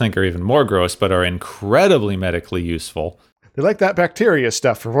people think are even more gross, but are incredibly medically useful. They like that bacteria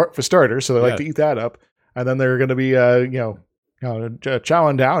stuff for starters, so they like to eat that up, and then they're going to be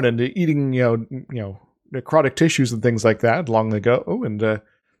chowing down and eating necrotic tissues and things like that along the go. And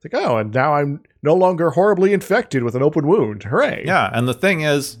and now I'm no longer horribly infected with an open wound. Hooray! Yeah, and the thing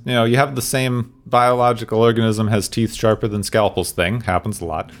is, you have the same biological organism has teeth sharper than scalpels thing. Happens a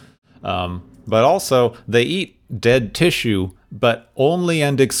lot. But also, they eat dead tissue, but only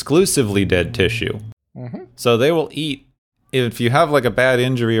and exclusively dead tissue. Mm-hmm. So they will eat, if you have like a bad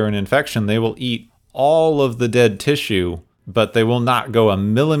injury or an infection, they will eat all of the dead tissue, but they will not go a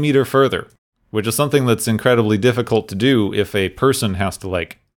millimeter further, which is something that's incredibly difficult to do if a person has to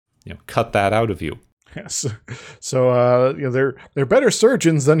cut that out of you. Yes. So they're better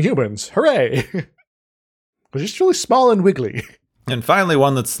surgeons than humans. Hooray! But just really small and wiggly. And finally,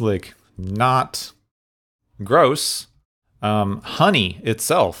 one that's not gross. Honey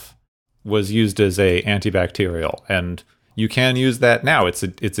itself was used as a antibacterial, and you can use that now. It's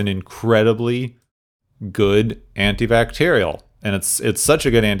an incredibly good antibacterial, and it's such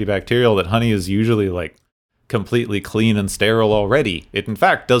a good antibacterial that honey is usually completely clean and sterile already. It in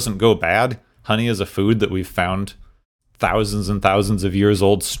fact doesn't go bad. Honey is a food that we've found thousands and thousands of years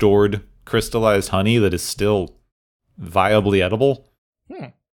old, stored crystallized honey that is still viably edible.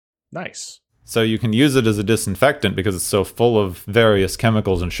 Nice. So you can use it as a disinfectant because it's so full of various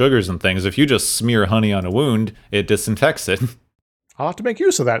chemicals and sugars and things. If you just smear honey on a wound, it disinfects it. I'll have to make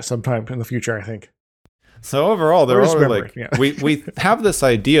use of that sometime in the future, I think. So overall, they're all we have this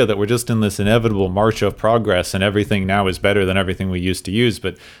idea that we're just in this inevitable march of progress and everything now is better than everything we used to use.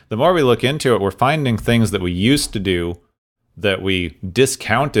 But the more we look into it, we're finding things that we used to do that we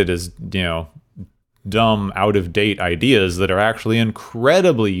discounted as, dumb, out-of-date ideas that are actually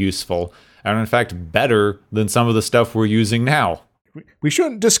incredibly useful and in fact better than some of the stuff we're using now. We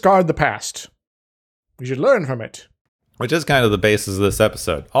shouldn't discard the past. We should learn from it. Which is kind of the basis of this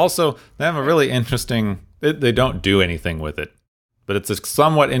episode. Also, they have a really interesting... They don't do anything with it. But it's a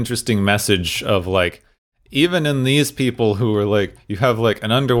somewhat interesting message of even in these people who are you have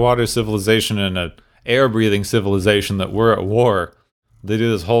an underwater civilization and an air-breathing civilization that were at war. They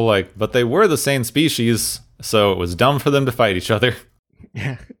do this whole but they were the same species, so it was dumb for them to fight each other.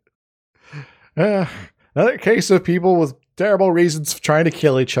 Yeah. Another case of people with terrible reasons for trying to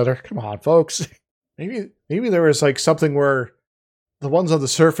kill each other. Come on, folks. Maybe there was something where the ones on the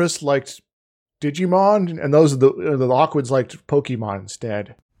surface liked Digimon, and those the Lockwood's liked Pokemon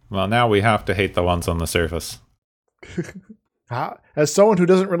instead. Well, now we have to hate the ones on the surface. As someone who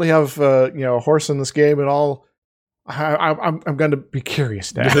doesn't really have a horse in this game at all, I'm going to be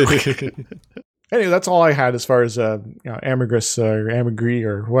curious now. Anyway, that's all I had as far as ambergris or ambergris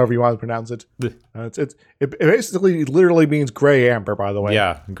or however you want to pronounce it. It basically literally means gray amber, by the way.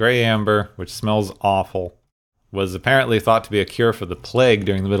 Yeah, gray amber, which smells awful, was apparently thought to be a cure for the plague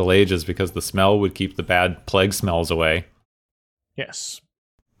during the Middle Ages because the smell would keep the bad plague smells away. Yes.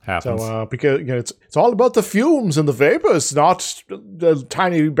 Happens. So, because it's all about the fumes and the vapors, not the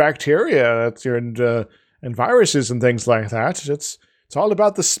tiny bacteria and viruses and things like that. It's all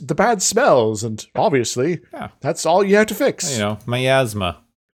about the bad smells, and obviously, that's all you have to fix. Miasma.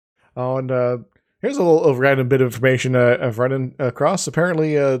 Oh, and Here's a little random bit of information I've run across.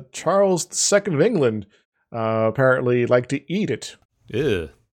 Apparently, Charles II of England apparently liked to eat it. Ew.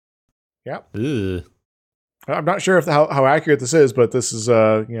 Yeah. Ew. I'm not sure if how accurate this is, but this is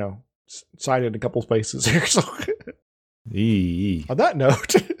cited in a couple places here. So on that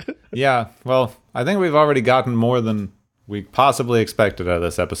note, yeah. Well, I think we've already gotten more than we possibly expected out of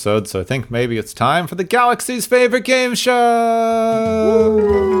this episode, so I think maybe it's time for the Galaxy's favorite game show.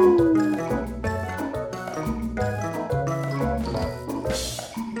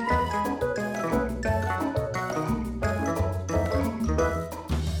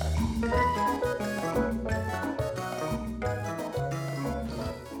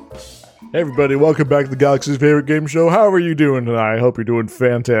 Hey everybody, welcome back to the Galaxy's favorite game show. How are you doing tonight? I hope you're doing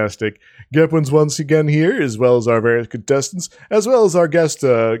fantastic. Gepwin's once again here, as well as our various contestants, as well as our guest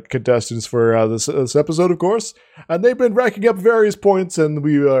contestants for this episode, of course. And they've been racking up various points, and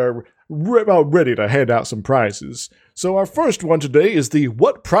we are about ready to hand out some prizes. So our first one today is the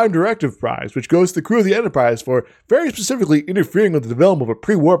What Prime Directive prize, which goes to the crew of the Enterprise for very specifically interfering with the development of a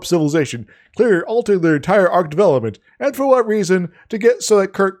pre-warp civilization, altering their entire arc development, and for what reason? To get so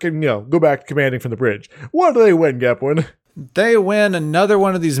that Kirk can, go back to commanding from the bridge. What do they win, Gepwin? They win another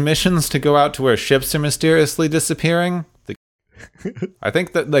one of these missions to go out to where ships are mysteriously disappearing. I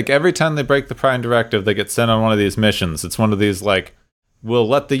think that every time they break the Prime Directive, they get sent on one of these missions. It's one of these we'll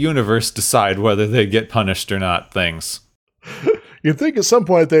let the universe decide whether they get punished or not things. You'd think at some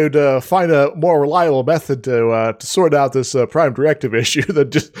point they would find a more reliable method to sort out this Prime Directive issue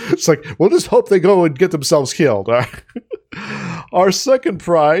than we'll just hope they go and get themselves killed. Our second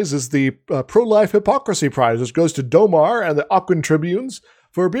prize is the Pro-Life Hypocrisy Prize, which goes to Domar and the Aquan Tribunes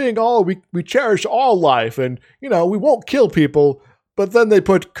for being we cherish all life and, we won't kill people. But then they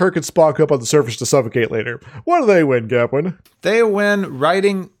put Kirk and Spock up on the surface to suffocate later. What do they win, Gepwin? They win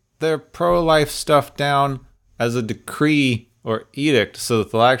writing their pro-life stuff down as a decree or edict so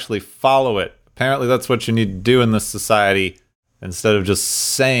that they'll actually follow it. Apparently that's what you need to do in this society instead of just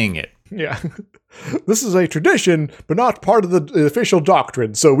saying it. Yeah. This is a tradition, but not part of the official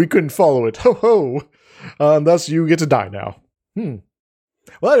doctrine, so we couldn't follow it. Ho ho! Thus you get to die now.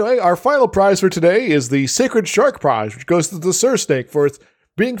 Well, anyway, our final prize for today is the Sacred Shark Prize, which goes to the Sur Snake for its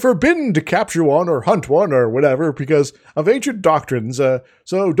being forbidden to capture one or hunt one or whatever because of ancient doctrines.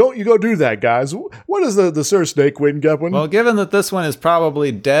 So don't you go do that, guys. What does the Sur Snake win, Gepwin? Well, given that this one is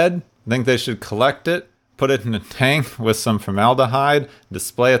probably dead, I think they should collect it, put it in a tank with some formaldehyde,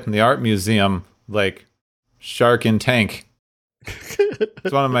 display it in the art museum like Shark in Tank.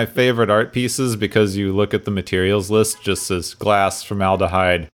 It's one of my favorite art pieces because you look at the materials list, just says glass,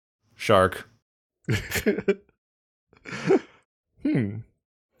 formaldehyde, shark.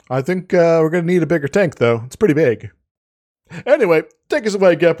 I think we're going to need a bigger tank, though. It's pretty big. Anyway, take us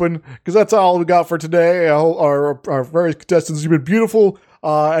away, Gepwin, because that's all we got for today. Our various contestants have been beautiful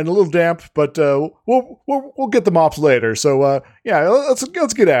and a little damp, but we'll get the mops later. So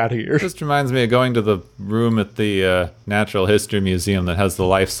let's get out of here. Just reminds me of going to the room at the Natural History Museum that has the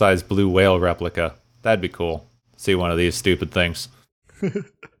life-size blue whale replica. That'd be cool. See one of these stupid things.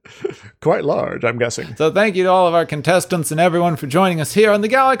 Quite large, I'm guessing. So thank you to all of our contestants and everyone for joining us here on the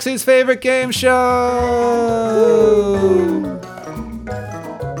Galaxy's favorite game show.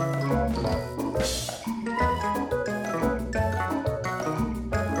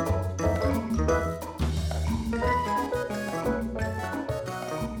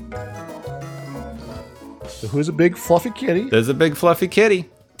 So who's a big fluffy kitty? There's a big fluffy kitty.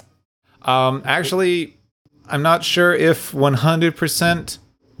 Actually, I'm not sure if 100%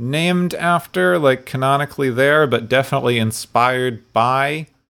 named after, canonically there, but definitely inspired by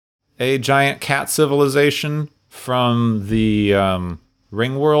a giant cat civilization from the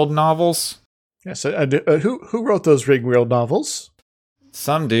Ringworld novels. Yes, who wrote those Ringworld novels?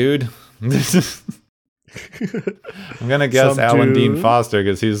 Some dude. I'm going to guess Alan Dean Foster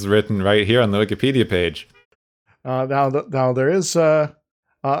because he's written right here on the Wikipedia page. Now there is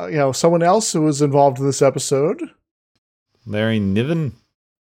someone else who was involved in this episode. Larry Niven?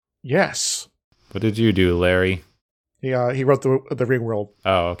 Yes. What did you do, Larry? He wrote the Ringworld.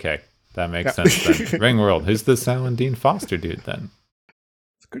 Oh, okay. That makes sense then. Ringworld. Who's this Alan Dean Foster dude then?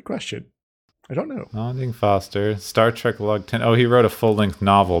 It's a good question. I don't know. Alan Dean Foster. Star Trek Log 10. Oh, he wrote a full-length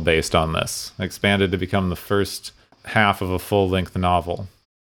novel based on this. Expanded to become the first half of a full-length novel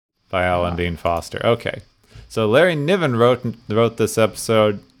by Alan Dean Foster. Okay. So Larry Niven wrote this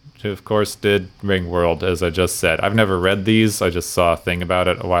episode, who of course did Ringworld, as I just said. I've never read these. I just saw a thing about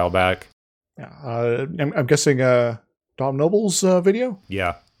it a while back. Yeah, I'm guessing Dom Noble's video?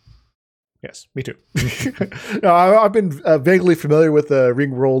 Yeah. Yes, me too. No, I've been vaguely familiar with the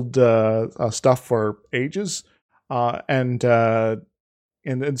Ringworld stuff for ages, and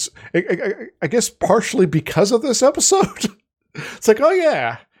it's I guess partially because of this episode. It's like, oh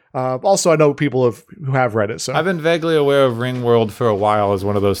yeah. Also, I know people who have read it. So I've been vaguely aware of Ringworld for a while as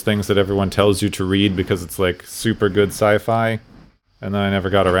one of those things that everyone tells you to read because it's like super good sci-fi, and then I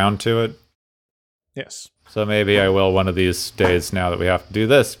never got around to it. Yes. So maybe I will one of these days now that we have to do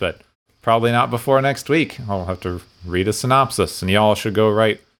this, but probably not before next week. I'll have to read a synopsis, and y'all should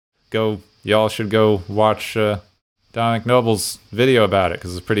y'all should go watch Dominic Noble's video about it,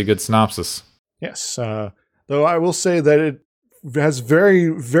 because it's a pretty good synopsis. Yes. Though I will say that it has very,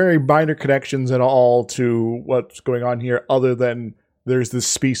 very minor connections and all to what's going on here, other than there's this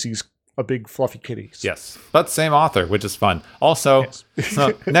species, a big fluffy kitty. Yes, but same author, which is fun. Also, Yes.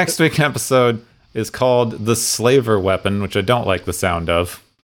 so next week's episode is called The Slaver Weapon, which I don't like the sound of.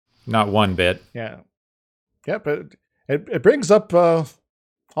 Not one bit. Yeah. Yeah, but it brings up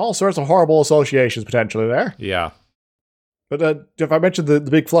all sorts of horrible associations potentially there. Yeah. But if I mentioned the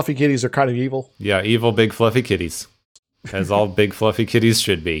big fluffy kitties are kind of evil. Yeah, evil big fluffy kitties. As all big fluffy kitties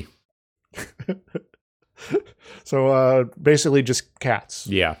should be. So basically just cats.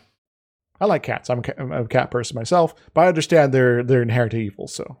 Yeah. I like cats. I'm a cat person myself, but I understand they're inherently evil,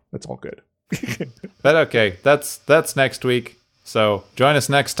 so that's all good. But okay, that's next week. So join us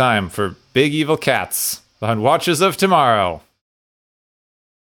next time for Big Evil Cats on Watchers of Tomorrow.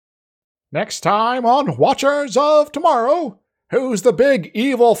 Next time on Watchers of Tomorrow, who's the big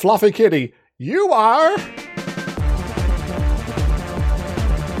evil fluffy kitty? You are...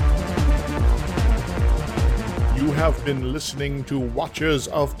 You have been listening to Watchers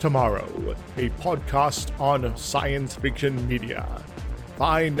of Tomorrow, a podcast on science fiction media.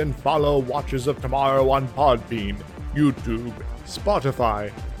 Find and follow Watchers of Tomorrow on Podbean, YouTube,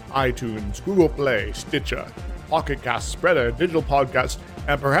 Spotify, iTunes, Google Play, Stitcher, Pocket Cast, Spreader, Digital Podcast,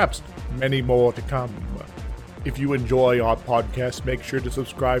 and perhaps many more to come. If you enjoy our podcast, make sure to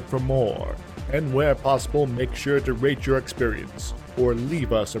subscribe for more. And where possible, make sure to rate your experience or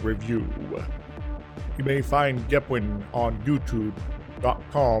leave us a review. You may find Gepwin on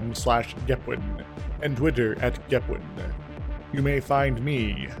youtube.com/Gepwin and Twitter @Gepwin. You may find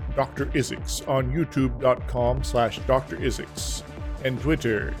me, Dr. Isix, on youtube.com/Dr. Isix and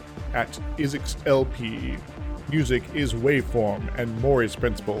Twitter @IsixLP. Music is Waveform and Maury's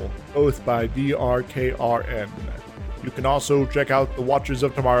Principle, both by DRKRN. You can also check out the Watchers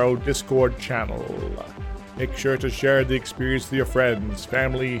of Tomorrow Discord channel. Make sure to share the experience with your friends,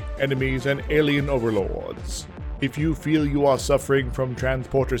 family, enemies, and alien overlords. If you feel you are suffering from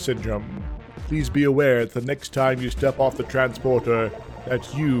transporter syndrome, please be aware that the next time you step off the transporter,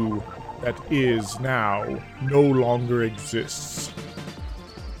 that you, that is now, no longer exists.